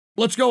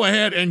let's go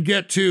ahead and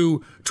get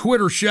to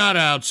Twitter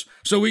shout-outs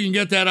so we can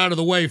get that out of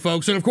the way,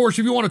 folks. And, of course,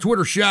 if you want a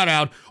Twitter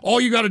shout-out,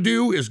 all you got to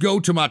do is go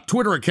to my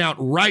Twitter account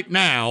right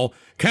now.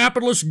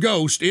 Capitalist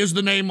Ghost is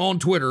the name on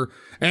Twitter.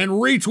 And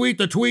retweet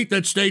the tweet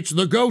that states,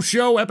 The Ghost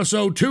Show,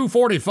 episode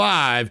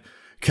 245,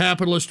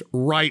 Capitalist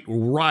Right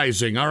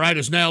Rising. All right,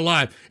 it's now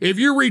live. If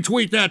you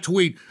retweet that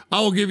tweet, I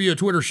will give you a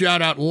Twitter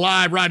shout-out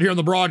live right here on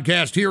the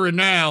broadcast here and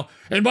now.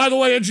 And by the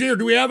way, engineer,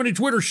 do we have any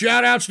Twitter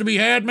shout-outs to be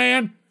had,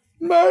 man?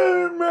 All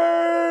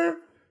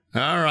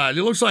right,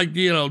 it looks like,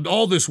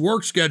 all this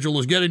work schedule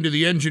is getting to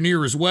the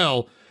engineer as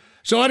well.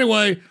 So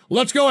anyway,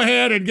 let's go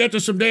ahead and get to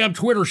some damn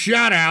Twitter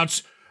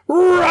shout-outs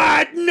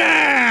right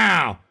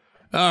now.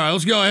 All right,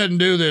 let's go ahead and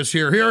do this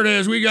here. Here it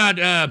is. We got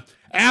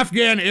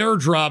Afghan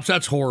airdrops.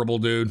 That's horrible,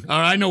 dude. All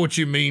right, I know what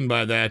you mean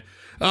by that.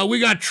 We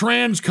got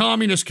trans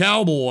communist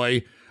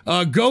cowboy.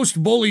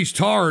 Ghost bullies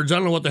tards. I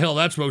don't know what the hell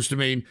that's supposed to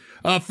mean.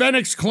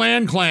 Phoenix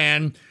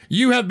Clan.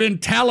 You have been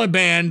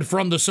Taliban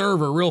from the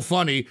server. Real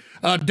funny.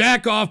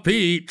 Dakoff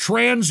P.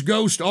 Trans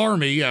Ghost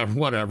Army.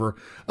 Whatever.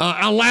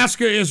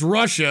 Alaska is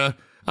Russia.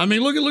 I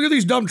mean, look at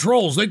these dumb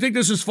trolls. They think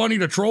this is funny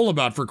to troll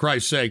about, for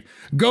Christ's sake.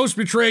 Ghost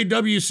betrayed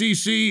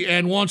WCC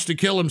and wants to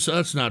kill himself.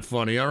 That's not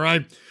funny, all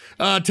right?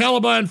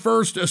 Taliban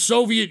first,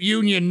 Soviet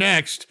Union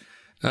next.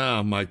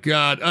 Oh, my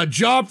God. A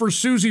job for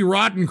Susie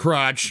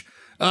Rottencrotch.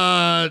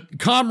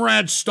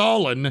 Comrade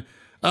Stalin.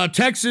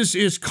 Texas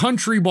is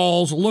country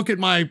balls. Look at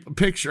my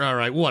picture. All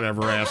right,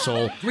 whatever,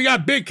 asshole. We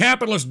got Big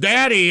Capitalist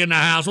Daddy in the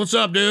house. What's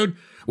up, dude?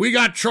 We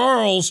got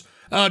Charles,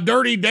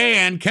 Dirty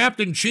Dan,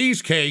 Captain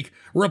Cheesecake,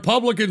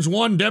 Republicans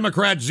 1,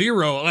 Democrats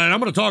 0. And I'm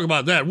going to talk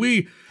about that.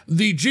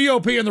 The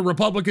GOP and the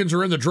Republicans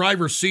are in the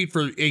driver's seat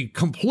for a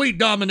complete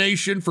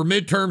domination for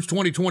midterms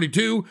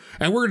 2022.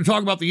 And we're going to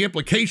talk about the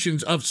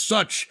implications of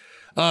such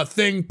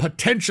thing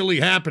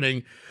potentially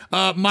happening.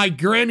 My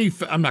granny,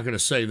 I'm not going to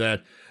say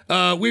that.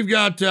 We've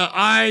got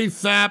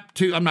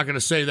IFAP2. I'm not going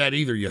to say that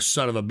either, you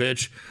son of a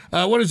bitch.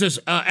 What is this?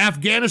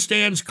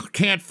 Afghanistan's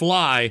can't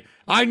fly.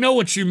 I know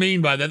what you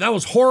mean by that. That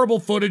was horrible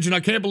footage, and I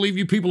can't believe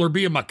you people are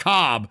being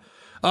macabre.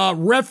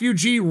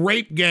 Refugee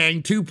Rape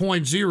Gang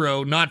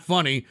 2.0, not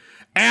funny.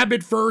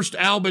 Abbott first,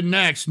 Albin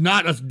next,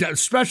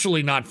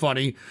 especially not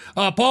funny.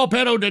 Paul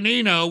Petto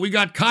Danino, we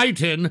got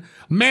Chitin,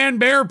 Man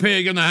Bear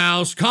Pig in the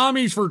house,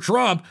 Commies for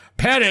Trump,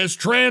 Pettis,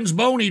 Trans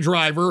Bony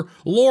Driver,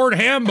 Lord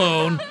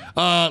Hambone,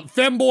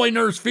 Femboy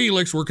Nurse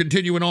Felix, we're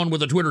continuing on with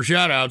the Twitter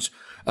shoutouts.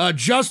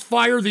 Just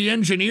fire the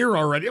engineer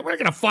already. We're not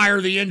going to fire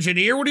the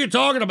engineer. What are you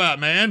talking about,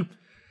 man?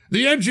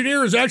 The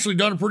engineer has actually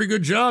done a pretty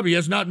good job. He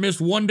has not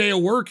missed one day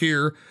of work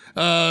here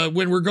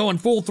when we're going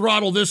full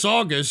throttle this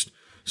August.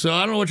 So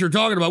I don't know what you're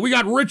talking about. We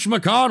got Rich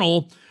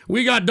McConnell.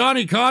 We got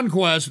Donnie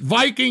Conquest.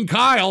 Viking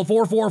Kyle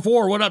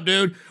 444. What up,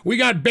 dude? We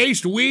got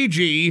Based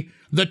Ouija.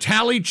 The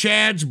Tally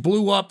Chads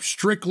blew up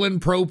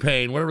Strickland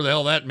Propane. Whatever the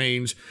hell that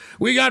means.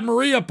 We got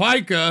Maria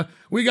Pica.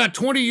 We got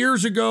 20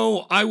 years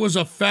ago, I was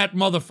a fat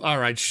All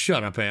right,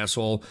 shut up,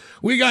 asshole.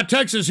 We got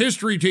Texas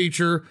history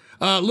teacher.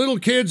 Little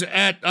kids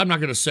at... I'm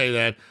not going to say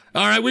that.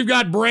 All right, we've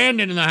got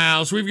Brandon in the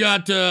house. We've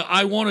got...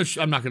 I'm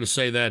not going to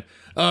say that.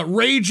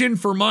 Raging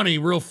for money.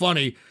 Real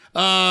funny.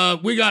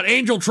 We got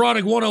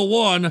Angeltronic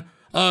 101.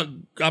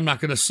 I'm not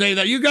going to say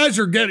that. You guys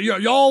are getting,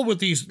 y'all with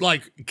these,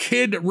 like,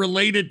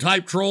 kid-related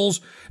type trolls.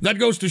 That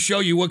goes to show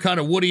you what kind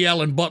of Woody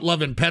Allen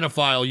butt-loving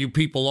pedophile you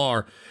people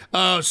are.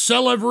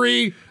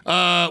 Celery,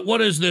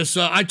 what is this?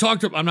 I'm not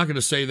going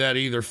to say that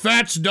either.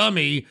 Fats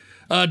Dummy,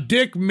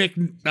 Dick Mc...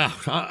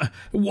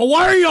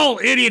 why are y'all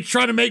idiots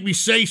trying to make me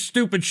say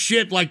stupid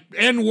shit like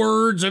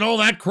N-words and all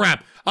that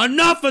crap?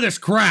 Enough of this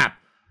crap!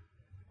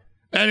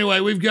 Anyway,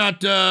 we got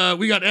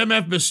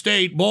MF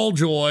Bistate,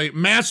 Balljoy,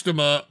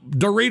 Mastema,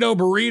 Dorito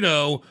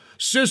Burrito,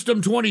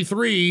 System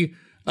 23,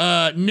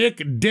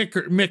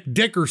 McDickerson,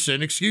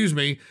 excuse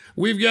me.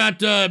 We've got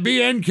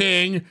BN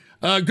King,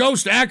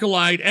 Ghost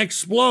Acolyte,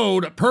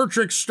 Explode,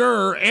 Pertrick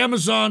Stir,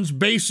 Amazon's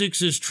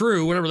Basics is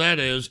True, whatever that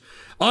is,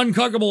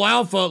 Uncuckable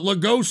Alpha,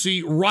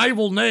 Lugosi,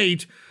 Rival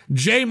Nate,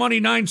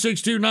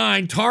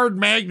 J-Money9629, Tard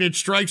Magnet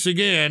Strikes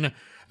Again.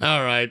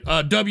 All right,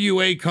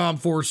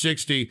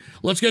 WA-Com460.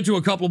 Let's get to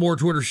a couple more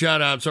Twitter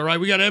shout-outs, all right?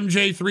 We got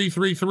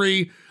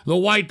MJ333, The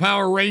White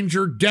Power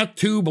Ranger,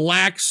 DeathTube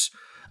Lax.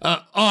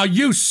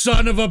 You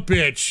son of a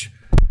bitch.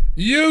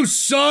 You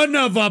son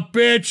of a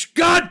bitch.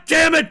 God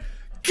damn it.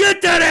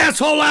 Get that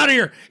asshole out of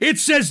here. It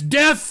says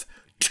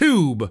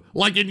DeathTube,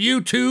 like in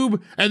YouTube,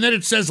 and then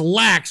it says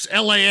Lax,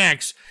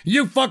 L-A-X.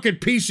 You fucking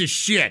piece of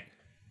shit.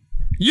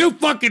 You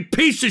fucking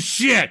piece of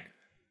shit.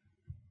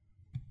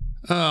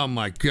 Oh,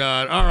 my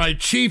God. All right,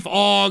 Chief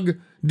Og,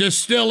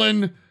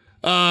 Distilling,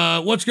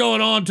 what's going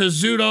on to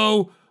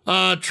Zudo,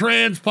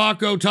 Trans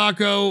Paco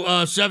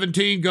Taco,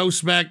 17, Go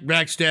Smack,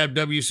 Backstab,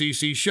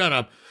 WCC, shut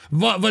up.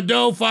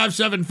 Vado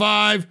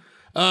 575,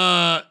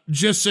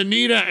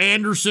 Jacinita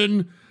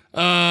Anderson,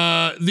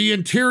 the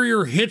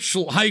Interior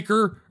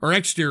Hitchhiker, or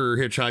Exterior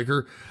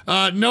Hitchhiker,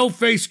 No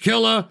Face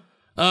Killer,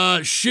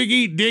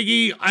 Shiggy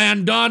Diggy,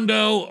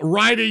 Andondo,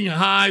 Riding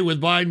High with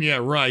Biden, yeah,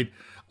 right.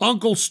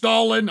 Uncle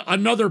Stalin,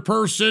 Another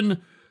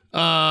Person,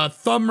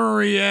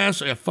 Thumbery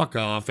ass. Yeah, fuck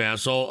off,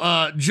 asshole.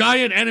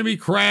 Giant enemy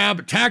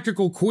crab.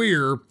 Tactical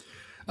queer.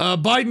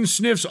 Biden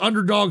sniffs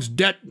underdog's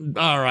debt.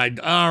 All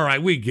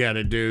right, we get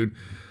it, dude.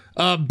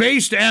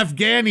 Based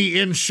Afghani,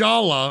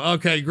 inshallah.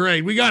 Okay,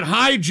 great. We got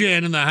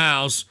Hygiene in the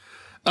house.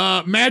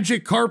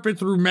 Magic carpet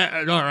through.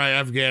 All right,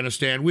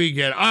 Afghanistan. We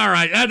get it. All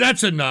right,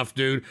 that's enough,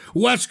 dude.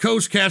 West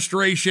Coast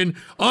castration,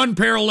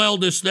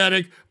 unparalleled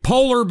aesthetic,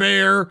 polar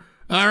bear.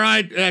 All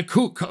right,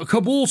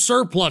 Kabul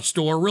surplus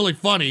store. Really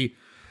funny.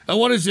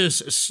 What is this?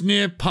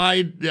 Snip,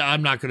 hide.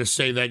 I'm not going to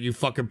say that, you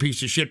fucking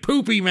piece of shit.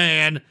 Poopy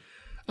man.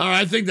 All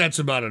right, I think that's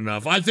about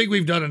enough. I think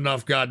we've done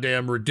enough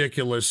goddamn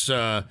ridiculous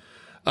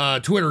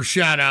Twitter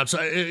shout-outs.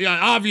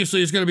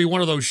 Obviously, it's going to be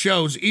one of those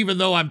shows, even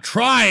though I'm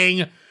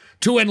trying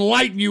to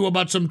enlighten you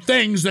about some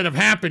things that have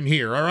happened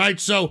here, all right?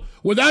 So,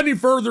 without any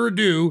further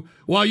ado,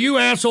 while you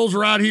assholes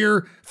are out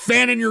here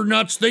fanning your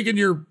nuts, thinking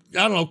you're,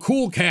 I don't know,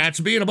 cool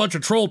cats, being a bunch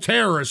of troll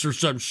terrorists or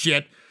some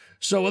shit.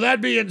 So, with that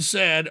being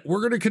said,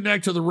 we're going to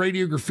connect to the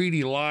Radio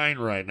Graffiti line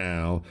right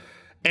now.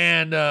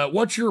 And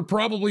what you're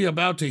probably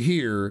about to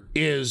hear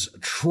is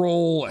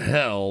Troll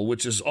Hell,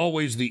 which is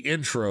always the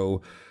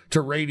intro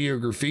to Radio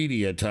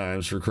Graffiti at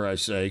times, for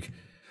Christ's sake.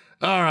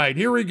 All right,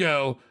 here we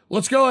go.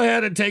 Let's go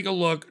ahead and take a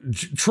look.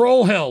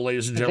 Troll Hell,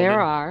 ladies and gentlemen.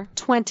 There are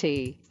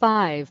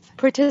 25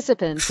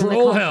 participants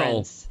Troll in the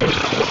conference.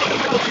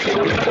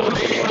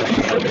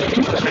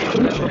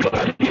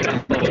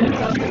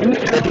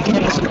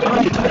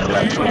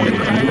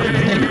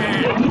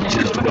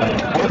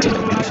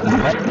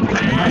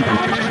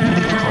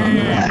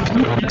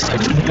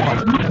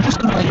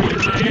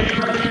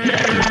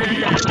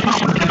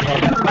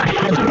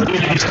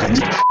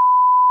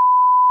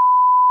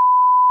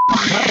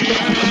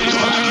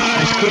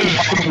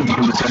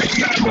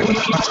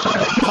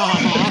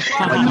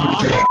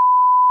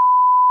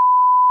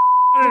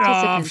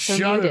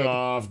 Shut it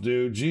off,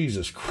 dude.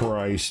 Jesus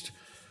Christ.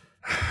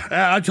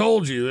 I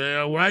told you,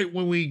 right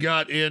when we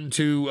got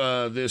into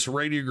this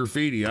Radio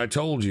Graffiti, I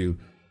told you,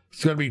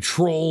 it's going to be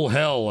troll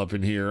hell up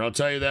in here. I'll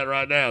tell you that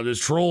right now. There's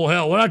troll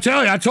hell. What I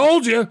tell you? I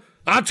told you.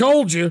 I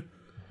told you.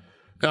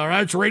 All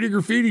right, it's Radio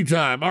Graffiti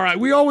time. All right,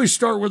 we always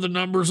start with the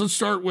numbers. Let's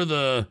start with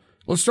a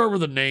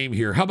name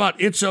here. How about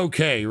It's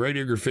Okay,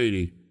 Radio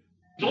Graffiti?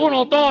 1,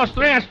 2, 3, 4.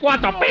 All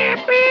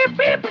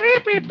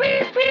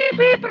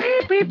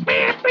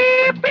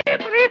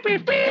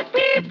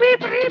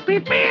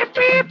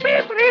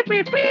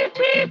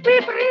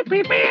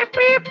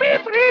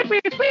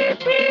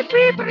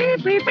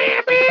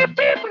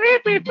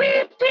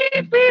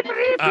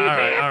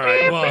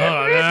right. Well,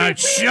 hold on.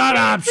 Shut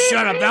up.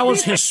 That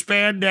was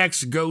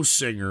Hispandex Ghost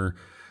Singer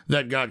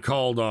that got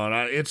called on.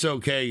 It's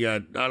okay. I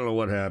don't know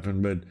what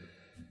happened, but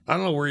I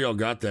don't know where y'all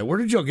got that. Where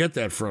did y'all get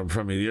that from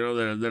me? You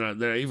know,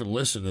 that I even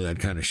listen to that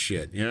kind of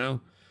shit, you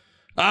know?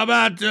 How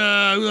about, who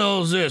the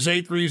hell is this?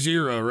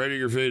 830,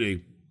 Radio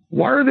Graffiti.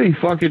 Why are they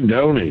fucking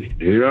donating,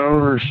 dude? I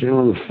don't understand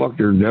what the fuck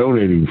they're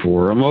donating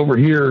for. I'm over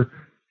here,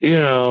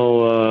 wrapping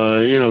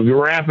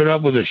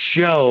up with a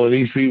show, and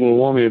these people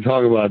want me to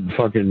talk about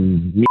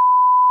fucking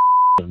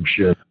and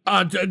shit.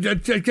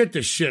 Get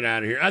this shit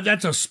out of here.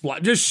 That's a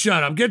splat. Just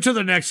shut up. Get to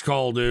the next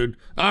call, dude.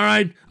 All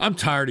right? I'm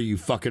tired of you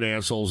fucking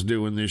assholes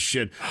doing this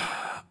shit.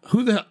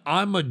 Who the hell?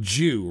 I'm a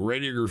Jew.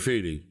 Radio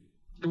Graffiti.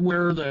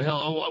 Where the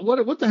hell?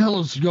 What the hell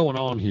is going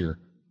on here?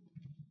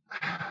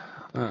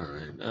 All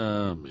right.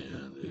 Oh,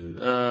 man, dude.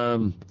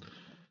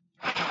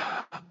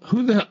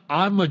 Who the hell?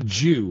 I'm a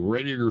Jew.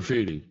 Radio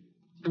Graffiti.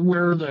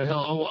 Where the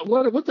hell?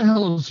 What the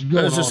hell is going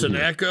on? Is this an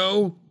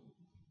echo?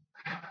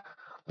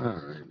 All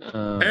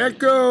right.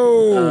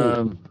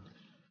 Echo!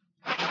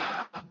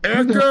 Echo!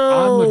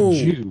 I'm a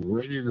Jew.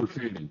 Radio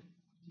Graffiti.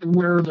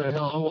 Where the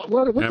hell?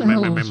 What the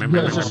hell is going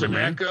on? Is this an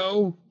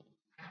echo?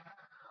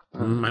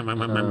 Echo!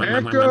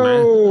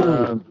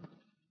 Echo!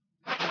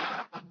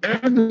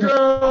 I'm a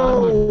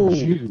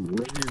Jew. Radio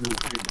Graffiti.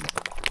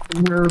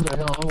 Where the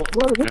hell?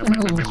 What the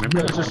hell is going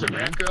on? Is this an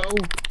echo?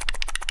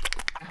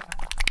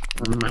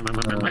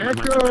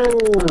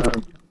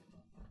 Echo!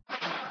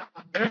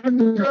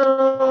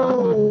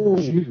 Echo!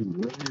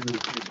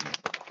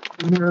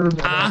 Where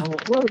the hell?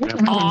 What the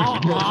hell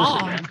is this?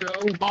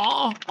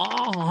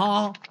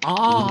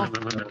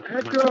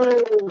 Echo?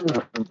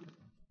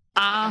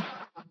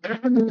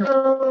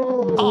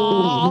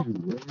 Echo!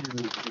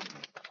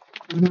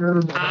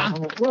 Where the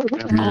hell? What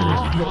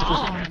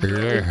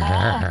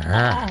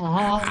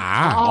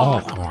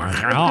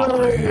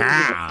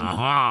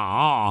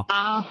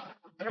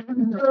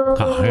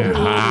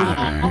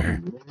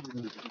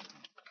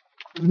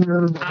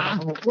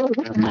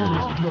the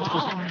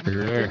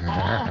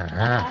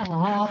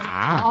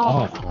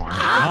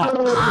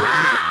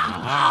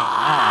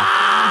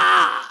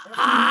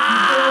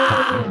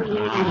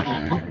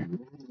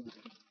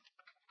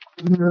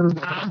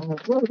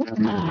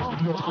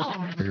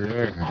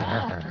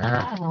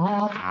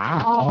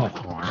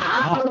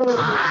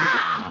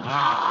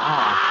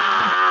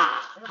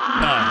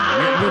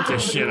Get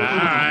this shit out. All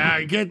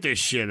right, get this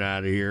shit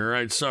out of here. All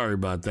right, sorry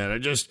about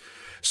that.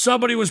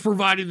 Somebody was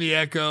providing the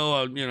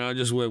echo. I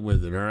just went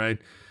with it. All right.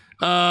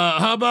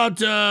 How about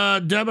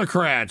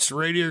Democrats,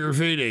 Radio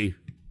Graffiti?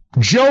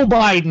 Joe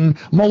Biden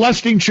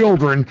molesting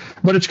children,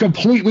 but it's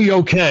completely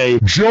okay.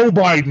 Joe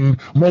Biden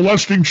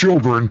molesting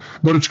children,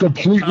 but it's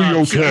completely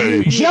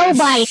okay. Joe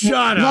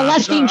Biden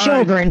molesting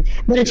children,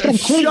 but it's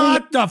completely...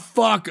 Shut the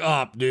fuck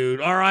up,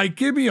 dude. All right?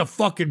 Give me a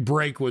fucking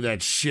break with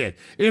that shit.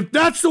 If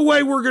that's the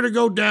way we're going to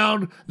go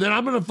down, then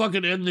I'm going to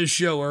fucking end this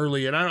show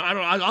early, and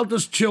I'll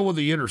just chill with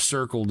the inner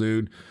circle,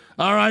 dude.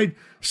 All right?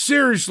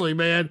 Seriously,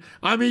 man.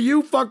 I mean,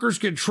 you fuckers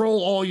can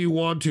troll all you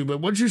want to,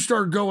 but once you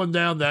start going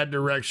down that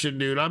direction,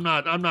 dude, I'm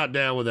not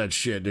down with that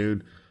shit,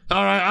 dude.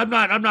 All right,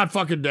 I'm not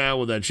fucking down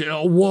with that shit.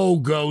 Oh, whoa,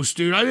 Ghost,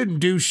 dude. I didn't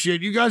do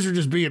shit. You guys are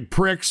just being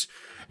pricks.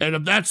 And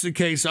if that's the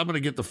case, I'm gonna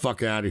get the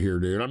fuck out of here,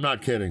 dude. I'm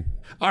not kidding.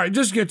 All right,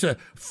 just get to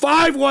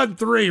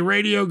 513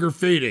 Radio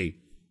Graffiti.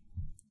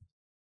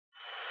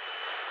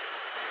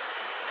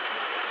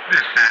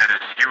 This is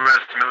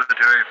U.S.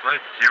 Military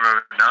Flight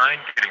 09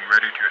 getting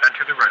ready to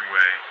enter the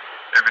runway.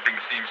 Everything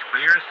seems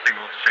clear.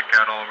 Signals check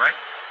out all right.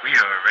 We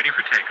are ready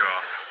for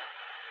takeoff.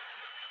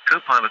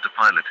 Co-pilot to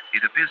pilot,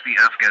 it appears the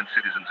Afghan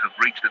citizens have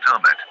reached the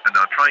tarmac and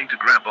are trying to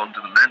grab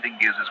onto the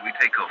landing gears as we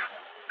take off.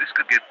 This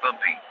could get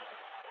bumpy.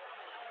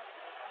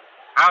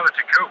 Pilot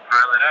to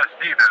co-pilot, ask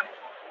Stephen.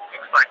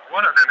 Looks like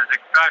one of them is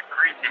in fact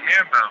Greasy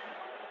Hambo.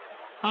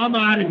 I'm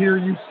out of here,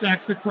 you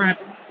sacks of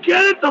crap.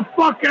 Get it the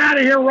fuck out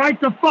of here right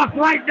the fuck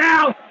right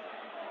now!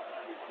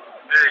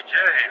 Hey,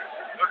 James.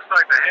 Looks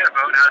like the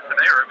Hambo has some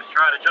Arabs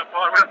trying to jump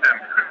on with him.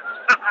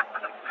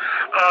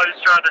 Oh,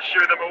 he's trying to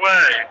shoo them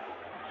away.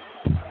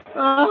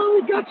 Oh,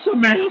 we got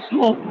some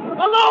asshole.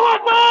 Allahu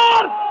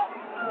Akbar!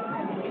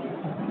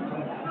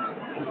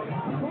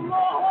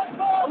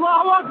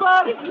 Allahu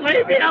Akbar!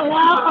 Leave me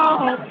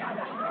alone!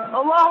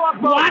 Allahu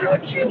Akbar! Why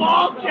don't you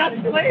all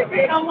just leave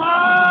me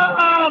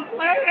alone,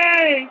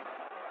 please?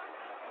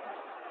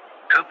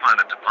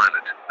 Co-pilot to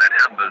pilot, that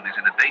Hambone is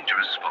in a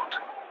dangerous spot.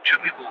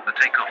 Should we board the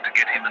takeoff to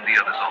get him and the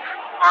others off?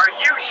 Are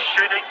you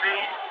shitting me?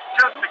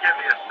 Just to give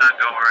me a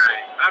stunt already.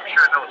 I'm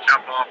sure they'll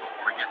jump off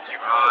before we get too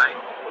high.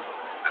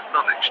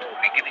 Acknowledged.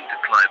 Beginning to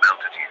climb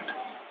altitude.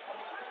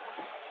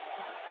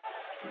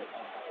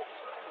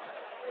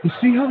 You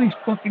see how these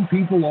fucking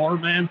people are,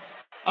 man?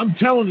 I'm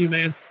telling you,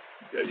 man.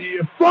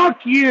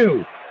 Fuck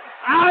you!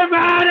 I'm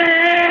out of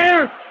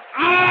here!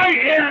 I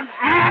am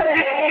out of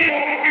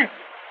here!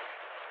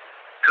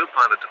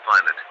 Co-pilot to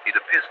pilot, it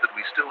appears that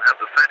we still have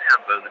the fat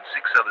Hambone and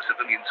 6 other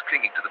civilians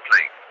clinging to the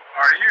plane.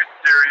 Are you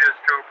serious,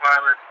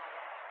 co-pilot?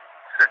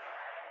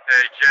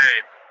 Hey,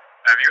 James,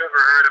 have you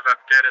ever heard of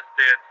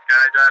Afghanistan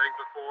skydiving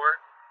before?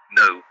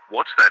 No,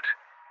 what's that?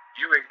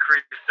 You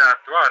increase that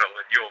throttle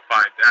and you'll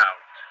find out.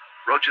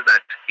 Roger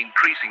that,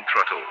 increasing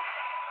throttle.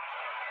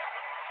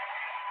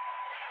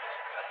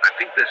 I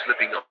think they're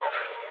slipping off.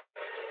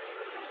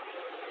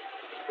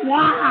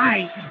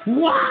 Why?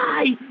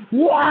 Why?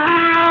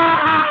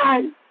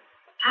 Why?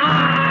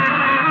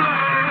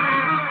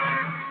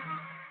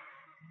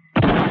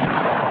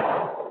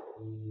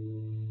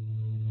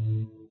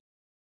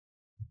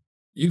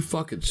 You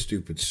fucking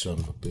stupid son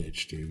of a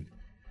bitch, dude.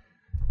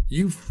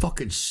 You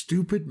fucking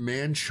stupid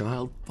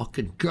man-child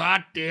fucking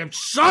goddamn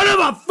son of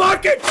a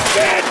fucking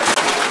bitch!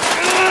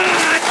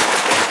 God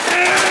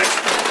damn it!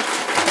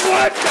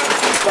 What the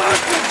fuck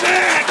was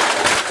that?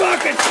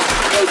 Fucking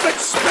stupid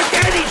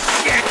spaghetti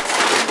shit!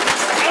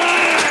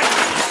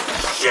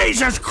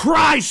 Jesus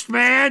Christ,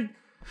 man!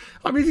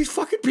 I mean, these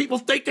fucking people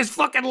think this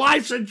fucking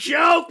life's a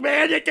joke,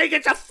 man! They think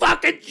it's a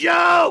fucking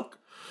joke!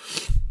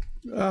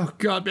 Oh,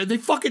 God, man, they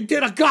fucking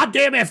did a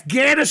goddamn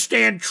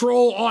Afghanistan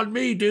troll on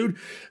me, dude.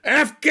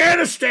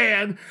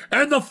 Afghanistan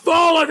and the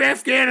fall of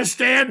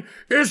Afghanistan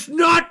is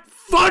not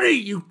funny,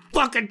 you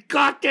fucking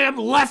goddamn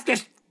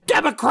leftist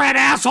Democrat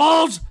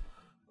assholes!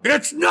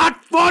 It's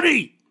not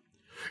funny!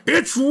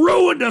 It's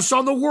ruined us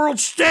on the world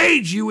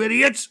stage, you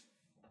idiots!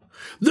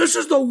 This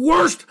is the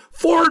worst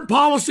foreign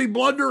policy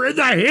blunder in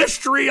the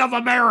history of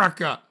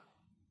America!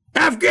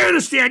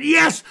 Afghanistan,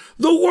 yes,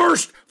 the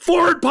worst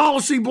foreign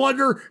policy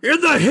blunder in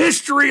the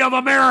history of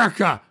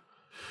America.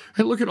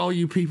 And look at all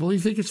you people. You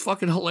think it's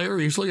fucking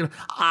hilarious. Look at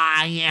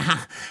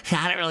yeah.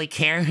 I don't really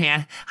care,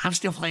 man. I'm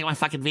still playing my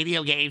fucking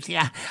video games.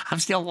 Yeah. I'm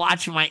still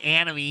watching my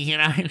anime, you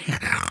know.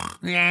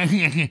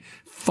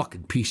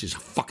 fucking pieces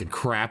of fucking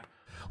crap.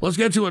 Let's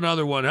get to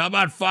another one. How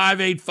about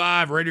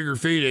 585 Radio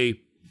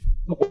Graffiti?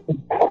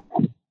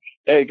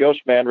 Hey,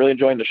 Ghost Man, really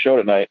enjoying the show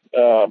tonight.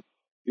 You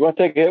want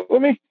to take a hit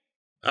with me?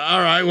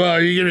 All right. Well,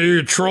 are you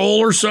gonna troll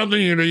or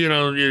something? You're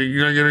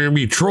not gonna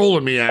be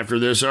trolling me after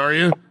this, are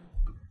you?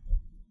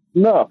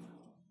 No,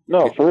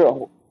 for real.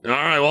 All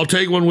right. Well, I'll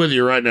take one with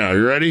you right now.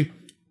 You ready?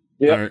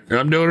 Yeah. All right,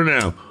 I'm doing it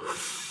now.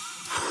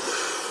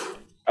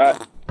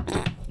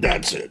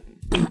 That's it.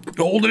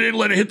 Hold it in.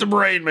 Let it hit the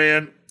brain,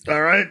 man.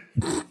 All right.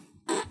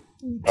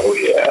 Oh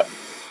yeah.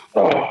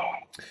 Oh.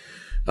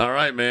 All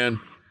right, man.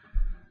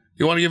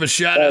 You want to give a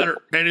shout out or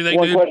anything,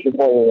 one dude? question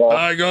for you. All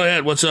right, go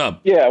ahead. What's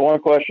up? Yeah, one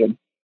question.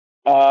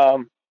 I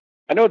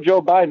know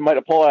Joe Biden might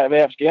have pulled out of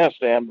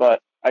Afghanistan,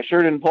 but I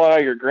sure didn't pull out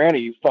of your granny,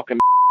 you fucking.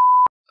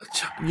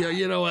 Yeah,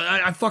 you know,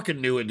 I fucking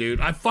knew it, dude.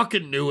 I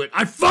fucking knew it.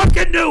 I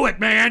fucking knew it,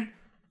 man.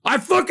 I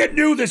fucking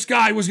knew this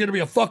guy was going to be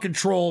a fucking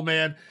troll,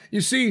 man.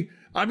 You see,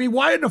 I mean,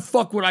 why in the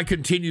fuck would I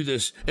continue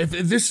this if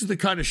this is the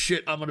kind of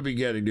shit I'm going to be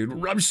getting,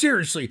 dude? I'm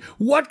seriously,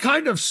 what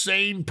kind of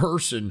sane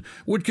person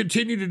would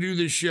continue to do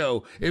this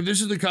show if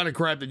this is the kind of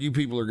crap that you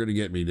people are going to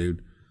get me,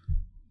 dude?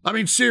 I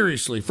mean,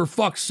 seriously, for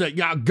fuck's sake,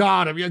 you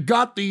got him. You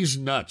got these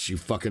nuts, you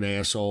fucking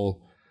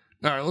asshole.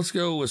 All right, let's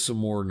go with some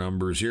more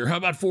numbers here. How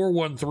about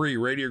 413,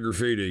 Radio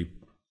Graffiti?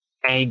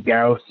 Hey,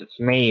 Ghost, it's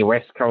me,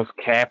 West Coast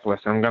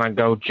Capitalist. I'm gonna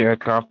go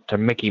jerk off to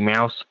Mickey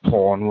Mouse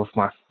porn with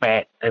my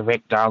fat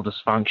erectile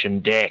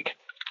dysfunction dick.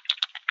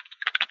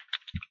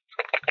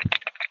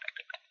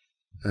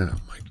 Oh,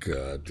 my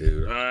God,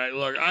 dude. All right,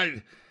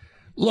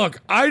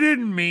 look, I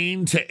didn't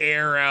mean to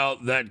air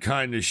out that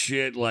kind of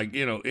shit, like,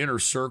 you know, inner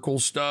circle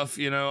stuff,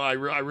 you know. I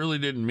really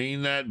didn't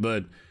mean that,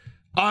 but...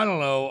 I don't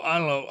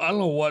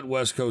know what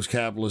West Coast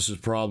Capitalist's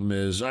problem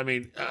is. I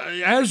mean,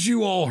 as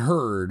you all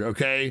heard,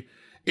 okay,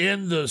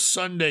 in the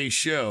Sunday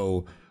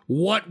show,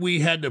 what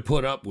we had to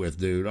put up with,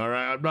 dude, all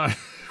right?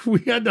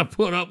 We had to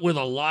put up with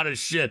a lot of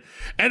shit.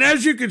 And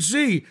as you can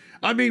see,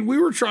 I mean, we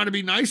were trying to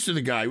be nice to the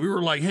guy. We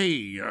were like,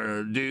 hey,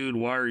 dude,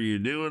 why are you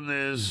doing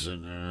this?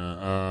 And,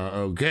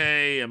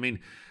 okay. I mean,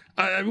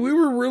 we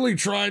were really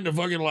trying to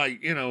fucking,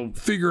 like, you know,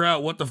 figure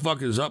out what the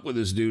fuck is up with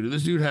this dude. And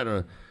this dude had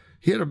a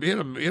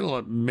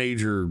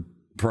major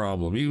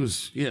problem. He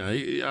was,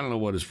 I don't know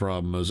what his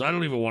problem was. I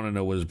don't even want to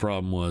know what his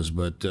problem was,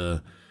 but,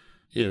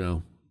 you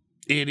know,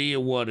 idiot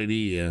what it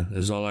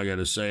is all I got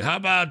to say. How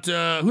about,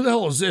 who the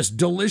hell is this?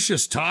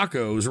 Delicious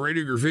Tacos,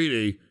 Radio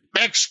Graffiti.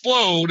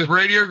 Explode,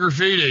 Radio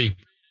Graffiti.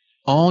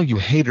 All you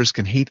haters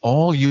can hate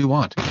all you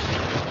want.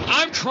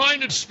 I'm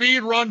trying to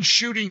speed run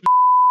shooting.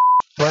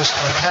 West,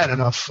 I've had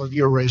enough of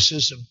your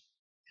racism.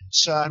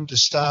 It's time to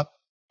stop.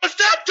 Is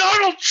that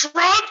Donald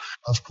Trump?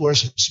 Of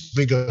course, it's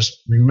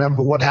because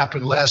remember what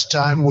happened last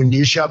time when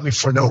you shot me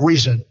for no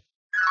reason.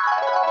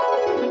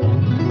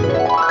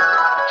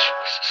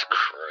 Jesus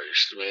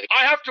Christ, man.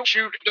 I have to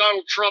shoot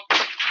Donald Trump.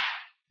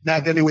 Now,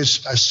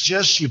 anyways, I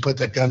suggest you put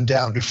that gun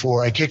down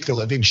before I kick the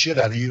living shit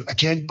out of you. I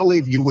can't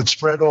believe you would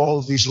spread all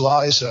of these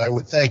lies, and I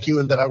would thank you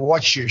and that I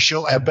watch your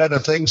show. I have better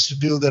things to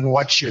do than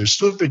watch your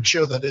stupid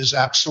show that is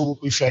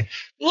absolutely fake.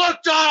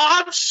 Look,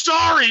 Donald, I'm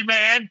sorry,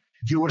 man.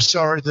 If you were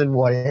sorry, then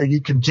why are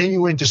you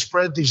continuing to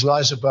spread these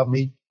lies about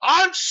me?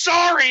 I'm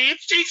sorry.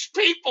 It's these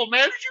people,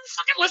 man. You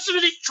fucking listen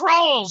to these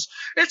trolls.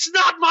 It's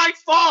not my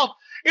fault.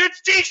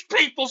 It's these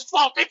people's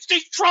fault. It's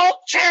these troll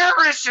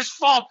terrorists'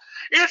 fault.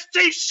 It's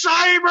these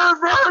cyber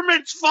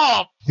vermin's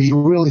fault. Do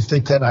you really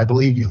think that? I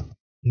believe you.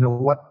 You know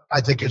what?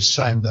 I think it's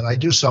time that I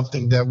do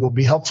something that will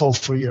be helpful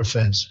for your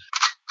fans.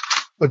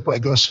 Goodbye,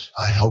 Gus.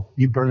 I hope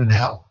you burn in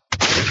hell.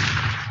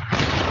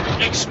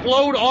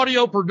 Explode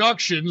Audio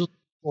Productions.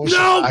 Also,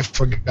 no! I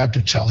forgot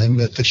to tell him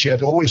that the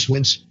shed always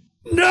wins.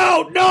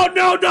 No!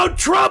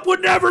 Trump would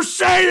never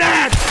say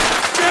that!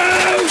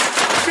 No!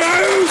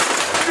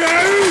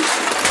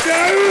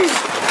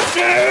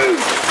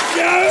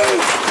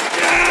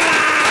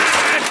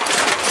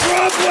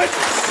 Trump wouldn't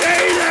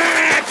say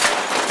that!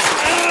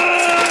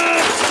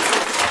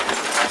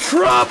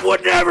 Trump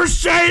would never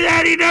say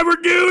that! He'd never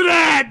do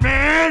that,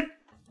 man!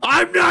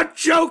 I'm not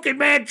joking,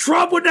 man.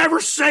 Trump would never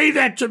say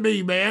that to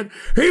me, man.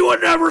 He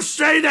would never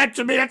say that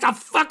to me. That's a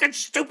fucking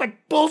stupid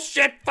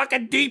bullshit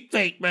fucking deep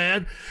fake,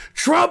 man.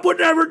 Trump would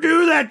never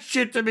do that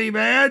shit to me,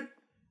 man.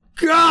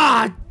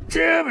 God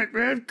damn it,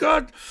 man.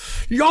 God,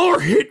 y'all are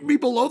hitting me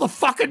below the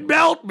fucking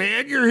belt,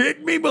 man. You're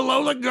hitting me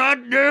below the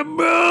goddamn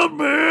belt,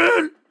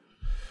 man.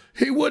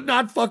 He would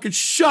not fucking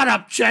shut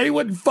up, Chad. He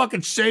wouldn't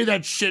fucking say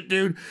that shit,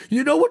 dude.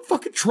 You know what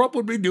fucking Trump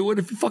would be doing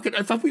if we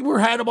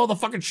had him on the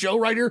fucking show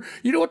right here?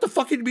 You know what the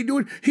fuck he'd be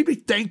doing? He'd be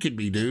thanking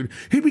me, dude.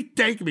 He'd be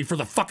thanking me for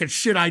the fucking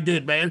shit I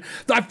did, man.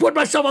 I put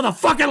myself on the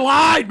fucking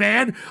line,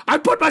 man. I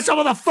put myself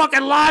on the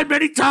fucking line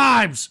many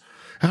times.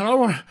 And I don't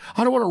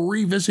want to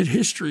revisit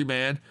history,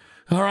 man.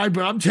 All right,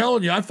 but I'm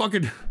telling you, I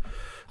fucking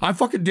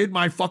did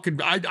my fucking,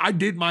 I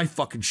did my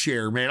fucking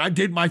share, man. I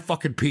did my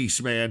fucking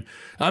piece, man.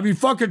 I mean,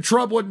 fucking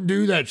Trump wouldn't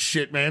do that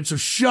shit, man. So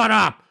shut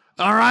up,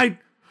 all right?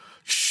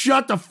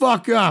 Shut the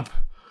fuck up.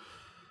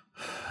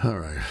 All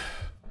right.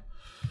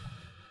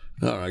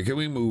 All right, can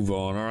we move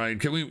on, all right?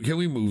 Can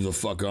we move the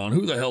fuck on?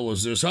 Who the hell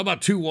is this? How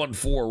about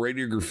 214,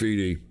 Radio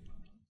Graffiti?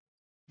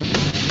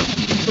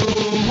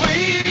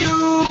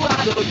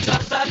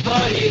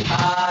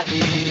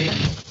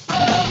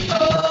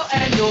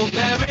 And your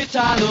very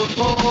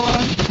telephone.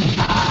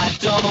 I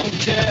don't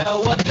care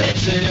what they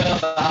say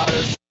about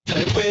us.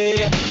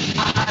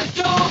 I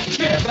don't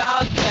care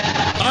about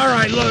that. All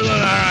right, look, all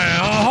right.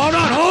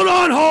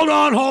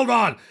 Hold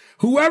on.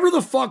 Whoever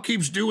the fuck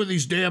keeps doing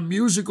these damn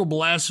musical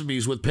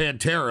blasphemies with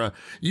Pantera,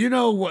 you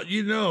know what?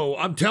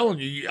 I'm telling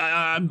you,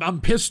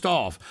 I'm pissed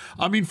off.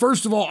 I mean,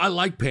 first of all, I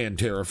like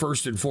Pantera,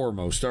 first and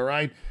foremost, all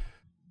right?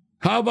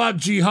 How about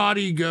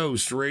Jihadi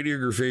Ghost, Radio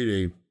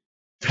Graffiti?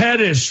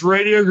 Pettis,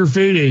 Radio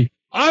Graffiti.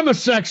 I'm a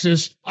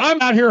sexist. I'm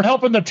out here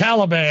helping the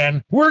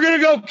Taliban. We're going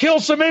to go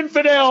kill some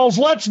infidels.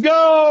 Let's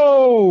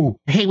go.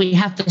 Hey, we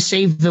have to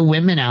save the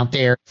women out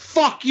there.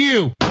 Fuck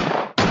you.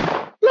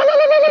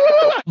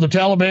 The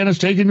Taliban is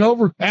taking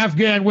over.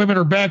 Afghan women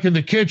are back in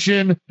the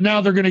kitchen. Now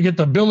they're going to get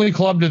the billy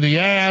club to the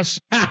ass.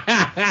 Fucking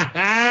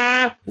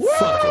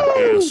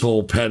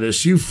asshole,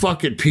 Pettis. You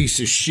fucking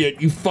piece of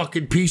shit. You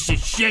fucking piece of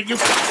shit. You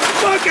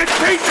fucking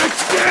piece of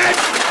shit.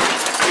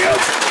 You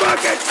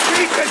fucking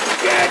piece of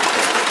shit.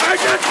 I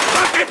just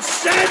fucking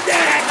said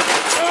that.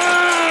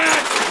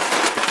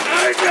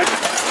 I just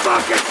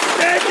fucking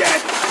said that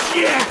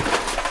shit.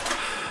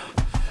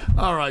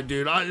 All right,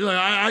 dude.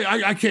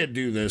 I can't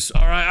do this.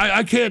 All right,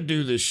 I can't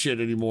do this shit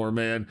anymore,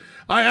 man.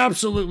 I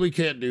absolutely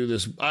can't do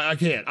this. I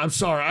can't. I'm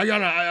sorry.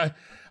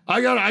 I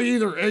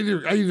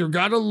either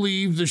gotta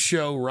leave the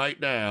show right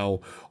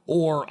now,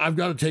 or I've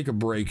got to take a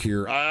break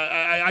here.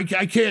 I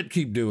can't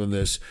keep doing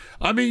this.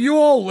 I mean, you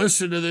all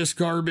listen to this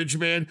garbage,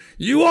 man.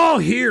 You all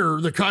hear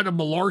the kind of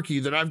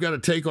malarkey that I've got to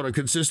take on a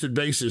consistent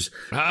basis.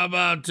 How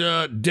about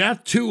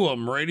Death to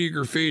 'em, Radio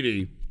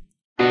Graffiti?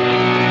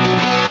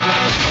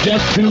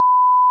 Death to.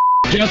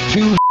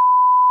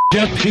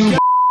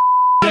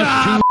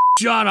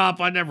 Shut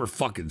up. I never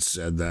fucking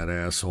said that,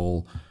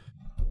 asshole.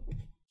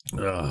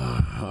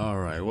 All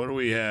right, what do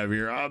we have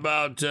here? How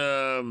about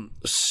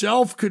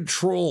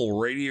self-control,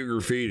 Radio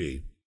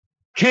Graffiti?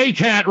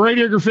 K-Cat,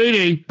 Radio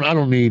Graffiti. I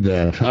don't need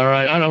that. All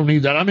right, I don't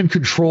need that. I'm in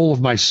control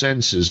of my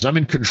senses. I'm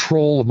in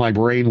control of my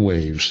brain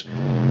waves.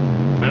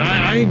 And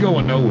I ain't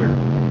going nowhere.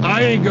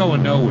 I ain't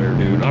going nowhere,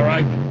 dude. All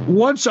right?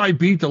 Once I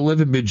beat the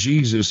living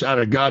bejesus out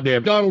of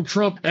goddamn Donald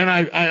Trump, and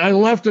I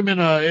left him in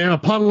a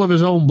puddle of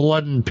his own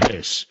blood and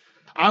piss,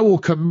 I will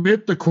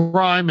commit the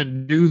crime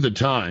and do the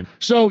time.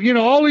 So, you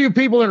know, all of you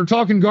people that are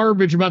talking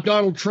garbage about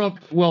Donald Trump,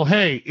 well,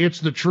 hey, it's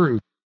the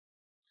truth.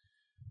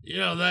 You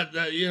know,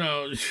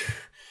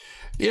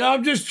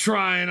 I'm just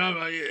trying.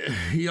 Fucking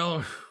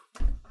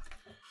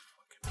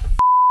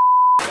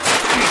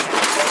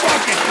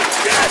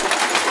shit!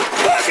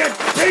 Fucking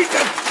piece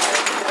of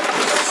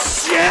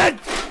shit!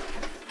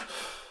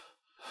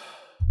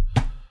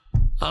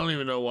 I don't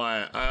even know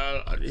why.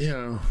 I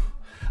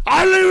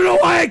don't even know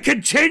why I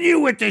continue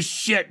with this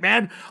shit,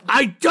 man.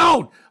 I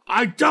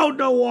don't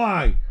know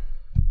why.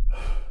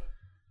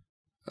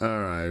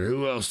 All right,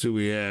 who else do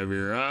we have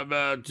here? How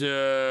about,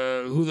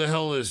 who the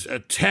hell is a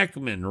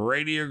Techman,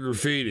 Radio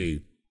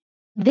Graffiti?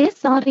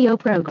 This audio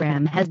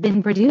program has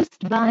been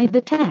produced by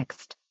The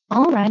Text.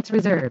 All rights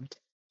reserved.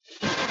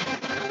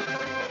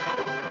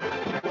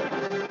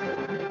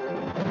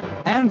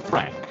 Anne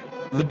Frank,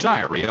 The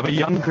Diary of a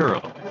Young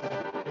Girl.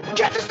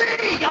 Get to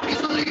see,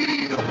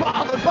 obviously,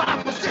 bothered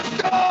by my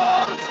sisters.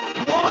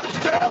 One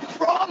step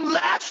from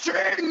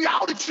lasting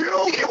out at you.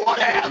 You want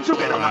to answer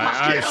it on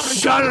my skin.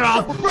 Shut it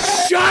off.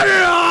 Shut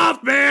it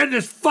off, man.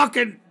 This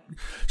fucking...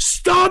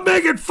 Stop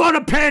making fun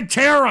of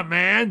Pantera,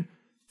 man.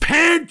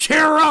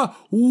 Pantera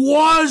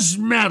was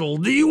metal.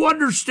 Do you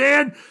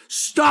understand?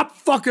 Stop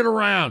fucking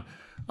around.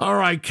 All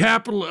right,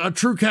 a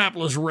true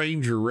capitalist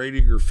ranger,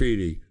 Radio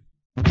Graffiti.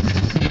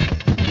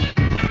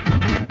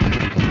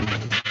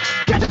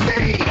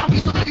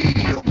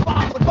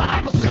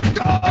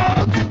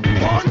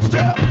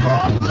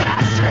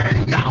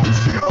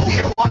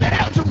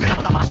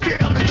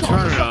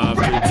 Turn it off,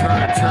 dude.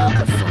 Turn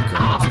the fuck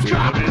off, dude. I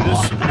mean,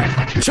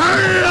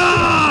 turn it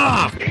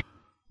off!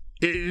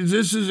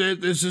 This is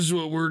it. This is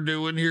what we're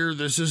doing here.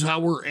 This is how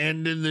we're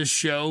ending this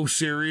show.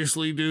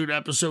 Seriously, dude.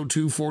 Episode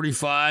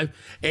 245,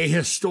 a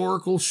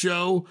historical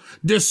show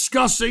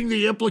discussing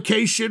the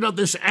implication of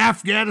this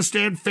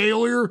Afghanistan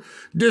failure,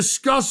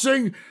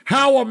 discussing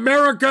how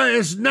America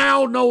is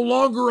now no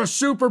longer a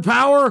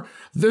superpower.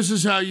 This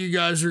is how you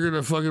guys are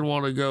gonna fucking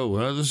want to go,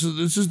 huh? This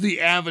is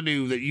the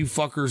avenue that you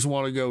fuckers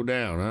want to go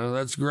down, huh?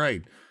 That's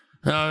great.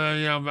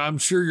 I'm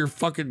sure your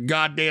fucking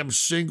goddamn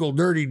single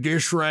dirty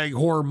dish rag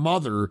whore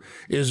mother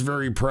is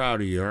very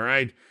proud of you, all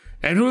right?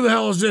 And who the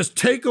hell is this?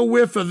 Take a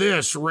whiff of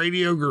this,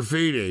 Radio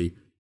Graffiti.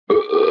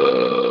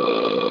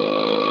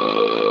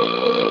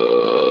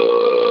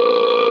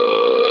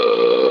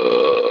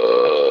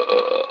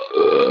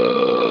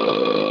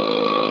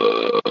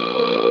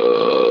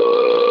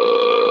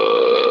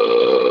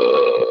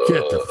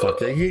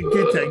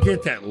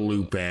 Get that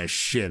loop ass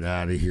shit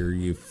out of here,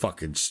 you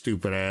fucking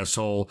stupid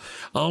asshole.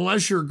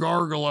 Unless you're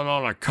gargling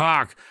on a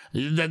cock,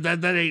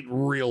 that ain't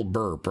real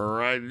burp, all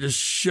right? Just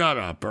shut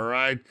up, all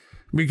right?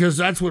 Because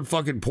that's what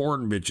fucking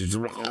porn bitches.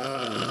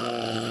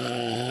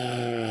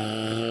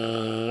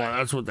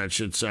 That's what that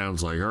shit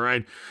sounds like, all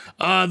right?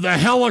 The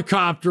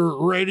helicopter,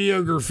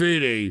 Radio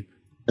Graffiti.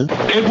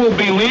 It will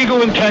be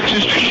legal in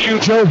Texas to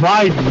shoot Joe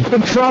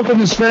Biden, Trump and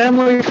his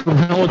family from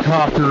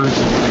helicopters.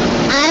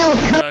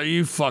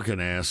 You fucking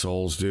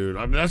assholes, dude.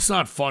 I mean, that's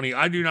not funny.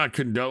 I do not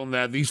condone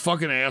that. These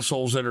fucking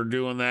assholes that are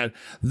doing that,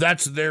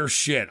 that's their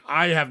shit.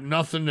 I have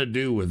nothing to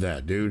do with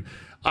that, dude.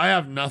 I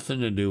have nothing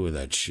to do with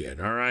that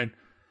shit, all right?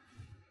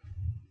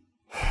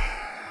 God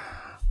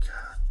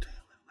damn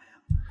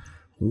it, man.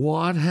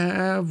 What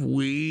have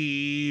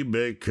we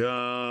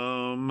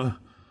become?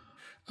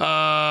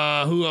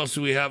 Who else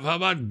do we have? How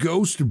about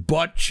Ghost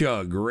Butt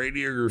Chug,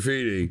 Radio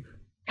Graffiti?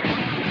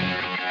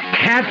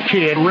 Cat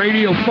Kid,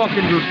 Radio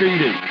fucking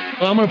Graffiti.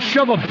 I'm gonna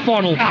shove a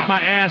funnel up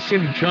my ass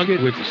and chug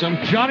it with some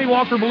Johnny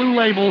Walker Blue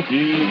Label.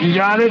 You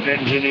got it,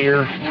 engineer.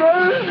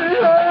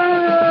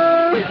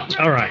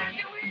 All right.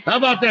 How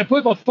about that?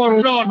 Put my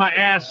funnel on my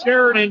ass,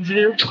 there,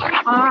 engineer.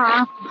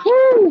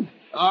 Woo!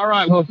 All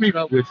right, well, you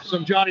know, with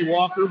some Johnny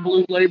Walker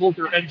Blue Label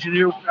for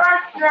engineer.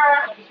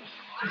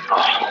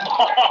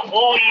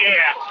 Oh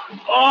yeah!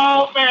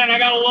 Oh man, I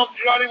gotta love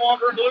Johnny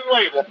Walker Blue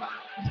Label.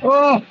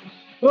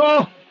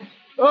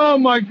 Oh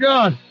my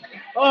God!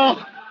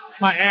 Oh,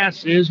 my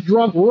ass is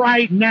drunk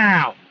right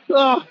now.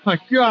 Oh my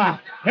God!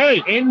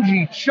 Hey,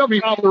 NG, shove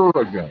me out there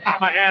ago.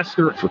 My ass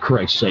hurt for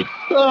Christ's sake.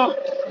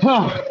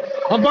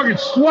 I'm fucking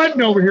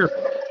sweating over here.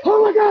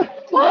 Oh my God!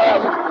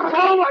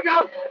 Oh my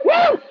God!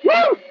 Woo!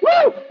 Woo!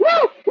 Woo!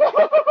 Woo! Woo!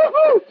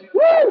 Woo!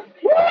 Woo!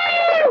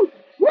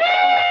 Woo!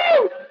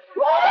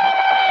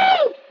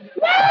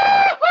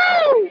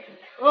 Woo!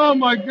 Oh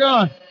my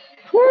God!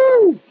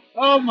 Woo!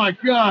 Oh my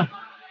God!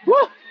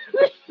 Woo!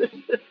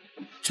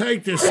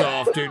 Take this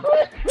off, dude.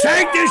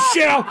 Take this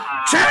shit off.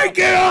 Take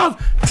it off.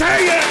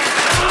 Take it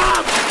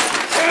off.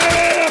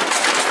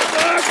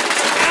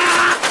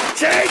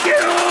 Take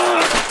it off.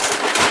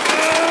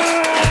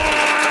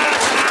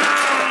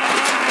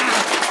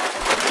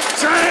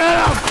 Take it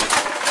off.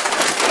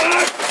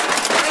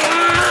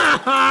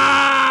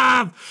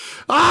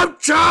 I'm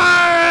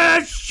tired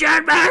of this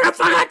shit, man. I'm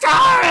fucking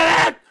tired of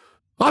it.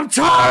 I'm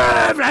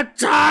tired.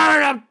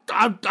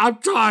 I'm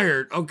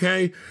tired.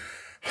 Okay.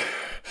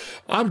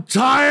 I'm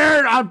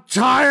tired. I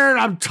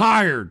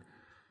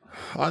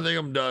think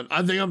I'm done.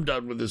 I think I'm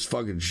done with this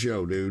fucking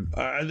show, dude.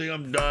 I think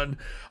I'm done.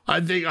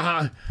 I think,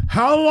 how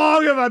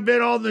long have I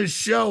been on this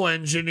show,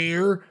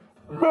 engineer?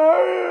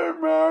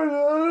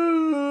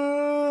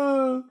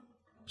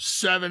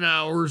 7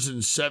 hours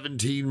and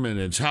 17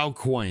 minutes. How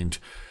quaint.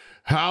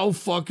 How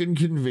fucking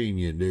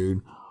convenient,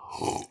 dude.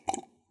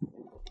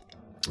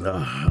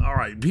 All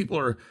right, people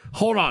are,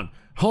 hold on.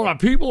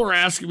 People are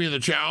asking me in the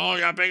chat, oh,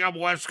 I think I'm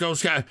West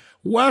Coast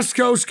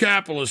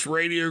Capitalist,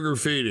 Radio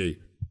Graffiti.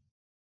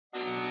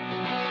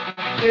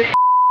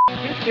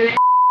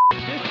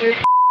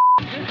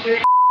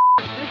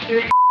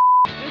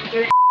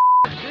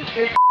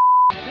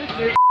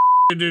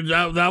 Dude,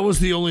 that was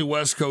the only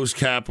West Coast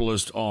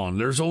Capitalist on.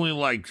 There's only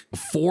like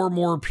 4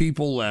 more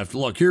people left.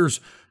 Look, here's,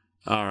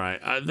 all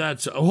right,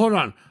 hold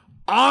on.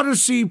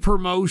 Odyssey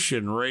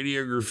Promotion,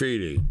 Radio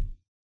Graffiti.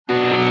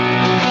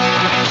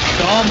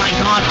 Oh my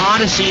God,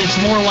 Odyssey, it's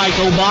more like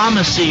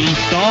Obama-see.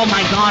 Oh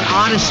my God,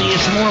 Odyssey,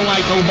 it's more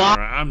like Obama. All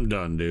right, I'm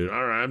done, dude.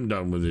 All right, I'm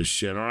done with this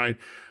shit, all right?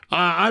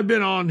 I've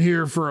been on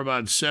here for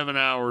about 7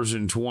 hours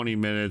and 20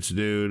 minutes,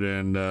 dude,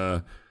 and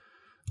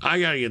I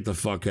got to get the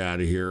fuck out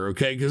of here,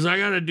 okay? Because I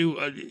got to do,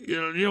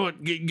 you know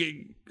what?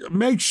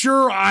 Make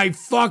sure I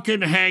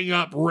fucking hang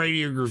up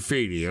Radio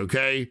Graffiti,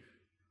 okay?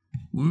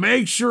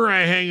 Make sure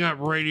I hang up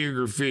Radio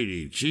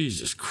Graffiti.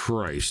 Jesus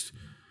Christ.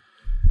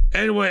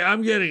 Anyway,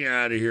 I'm getting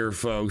out of here,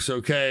 folks.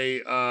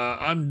 Okay,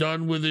 I'm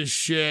done with this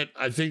shit.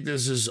 I think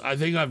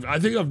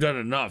I've done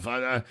enough.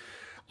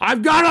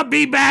 I've got to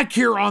be back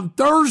here on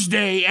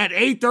Thursday at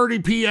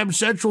 8:30 p.m.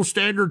 Central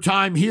Standard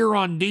Time here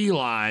on D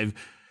Live,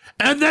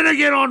 and then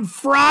again on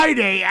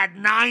Friday at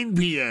 9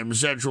 p.m.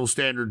 Central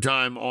Standard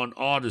Time on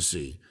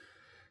Odyssey.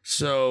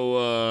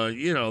 So,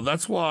 you know,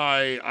 that's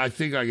why I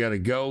think I got to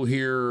go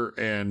here,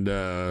 and,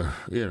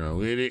 you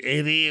know, it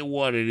is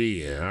what it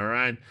is, all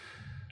right?